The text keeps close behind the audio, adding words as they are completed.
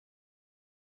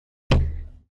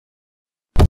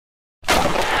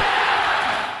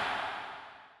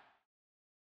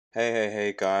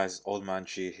Hey guys, Old Man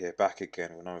G here, back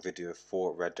again with another video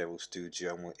for Red Devil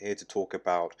Studio, and we're here to talk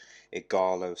about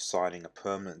Ighalo signing a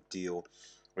permanent deal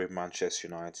with Manchester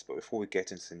United. But before we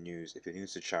get into the news, if you're new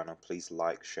to the channel, please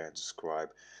like, share and subscribe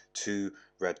to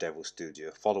Red Devil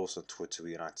Studio. Follow us on Twitter,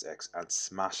 UnitedX, and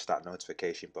smash that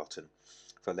notification button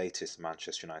for latest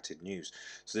Manchester United news.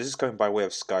 So this is coming by way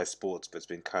of Sky Sports, but it's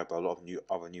been covered by a lot of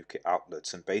other UK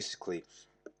outlets, and basically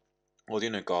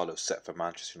Odion Ighalo set for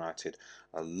Manchester United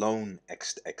a loan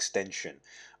extension.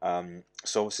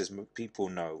 So as people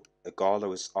know,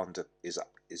 Ighalo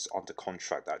is under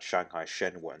contract at Shanghai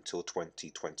Shenhua until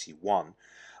 2021.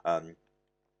 Um,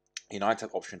 United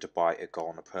have option to buy Ighalo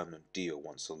on a permanent deal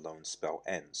once the loan spell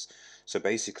ends. So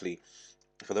basically,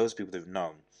 for those people who've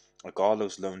known,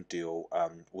 Ighalo's loan deal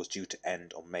was due to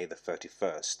end on May the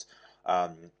 31st.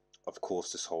 Of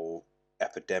course, this whole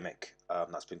epidemic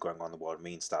that's been going on in the world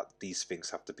means that these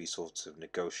things have to be sort of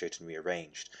negotiated and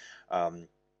rearranged. Um,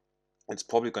 it's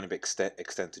probably going to be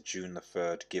extended to June the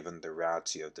 3rd, given the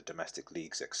reality of the domestic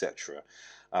leagues, etc.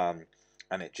 Um,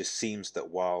 and it just seems that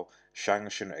while Shanghai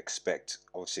shouldn't expect,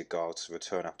 obviously, Ighalo to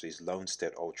return after his loan stay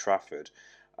at Old Trafford,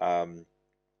 um,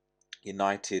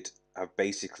 United have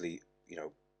basically,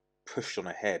 pushed on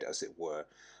ahead, as it were,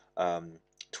 um,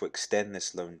 to extend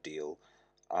this loan deal,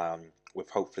 with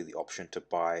hopefully the option to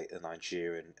buy a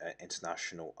Nigerian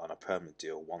international on a permanent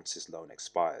deal once his loan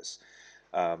expires.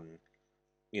 Um,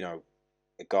 you know,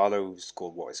 Ighalo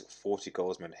scored, what is it, 40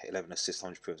 goals, made 11 assists,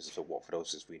 100 appearances for Watford,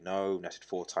 as we know, netted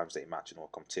 4 times 8 match in all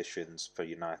competitions for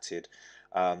United.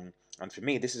 And for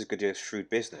me, this is a good shrewd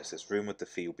business. It's rumoured the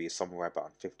fee will be somewhere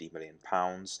about £50 million.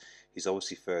 He's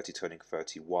obviously 30, turning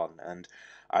 31, and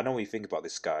I know what you think about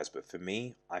this, guys, but for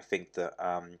me, I think that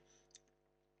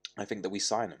we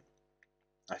sign him.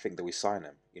 I think that we sign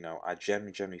him. I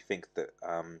genuinely think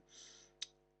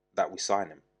that we sign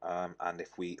him. And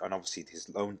obviously his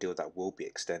loan deal that will be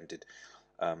extended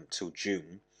till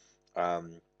June,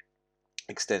 um,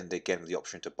 extended again with the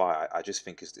option to buy. I just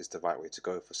think is the right way to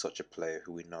go for such a player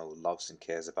who we know loves and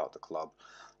cares about the club,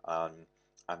 um,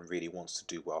 and really wants to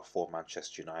do well for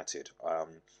Manchester United.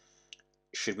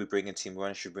 Should we bring in Team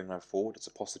Werner? Should we bring him forward? It's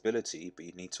a possibility, but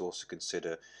you need to also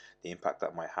consider the impact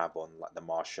that might have on like the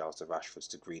Marshalls, the Rashfords,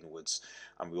 the Greenwoods,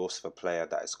 and we also have a player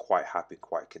that is quite happy,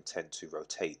 quite content to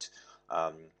rotate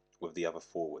with the other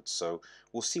forwards. So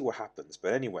we'll see what happens.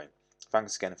 But anyway,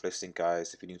 thanks again for listening,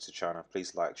 guys. If you're new to the channel,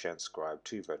 please like, share, and subscribe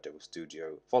to Red Devil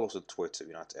Studio. Follow us on Twitter,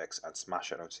 UnitedX, and smash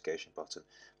that notification button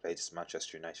for latest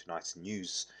Manchester United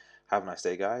news. Have a nice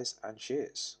day, guys, and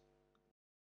cheers.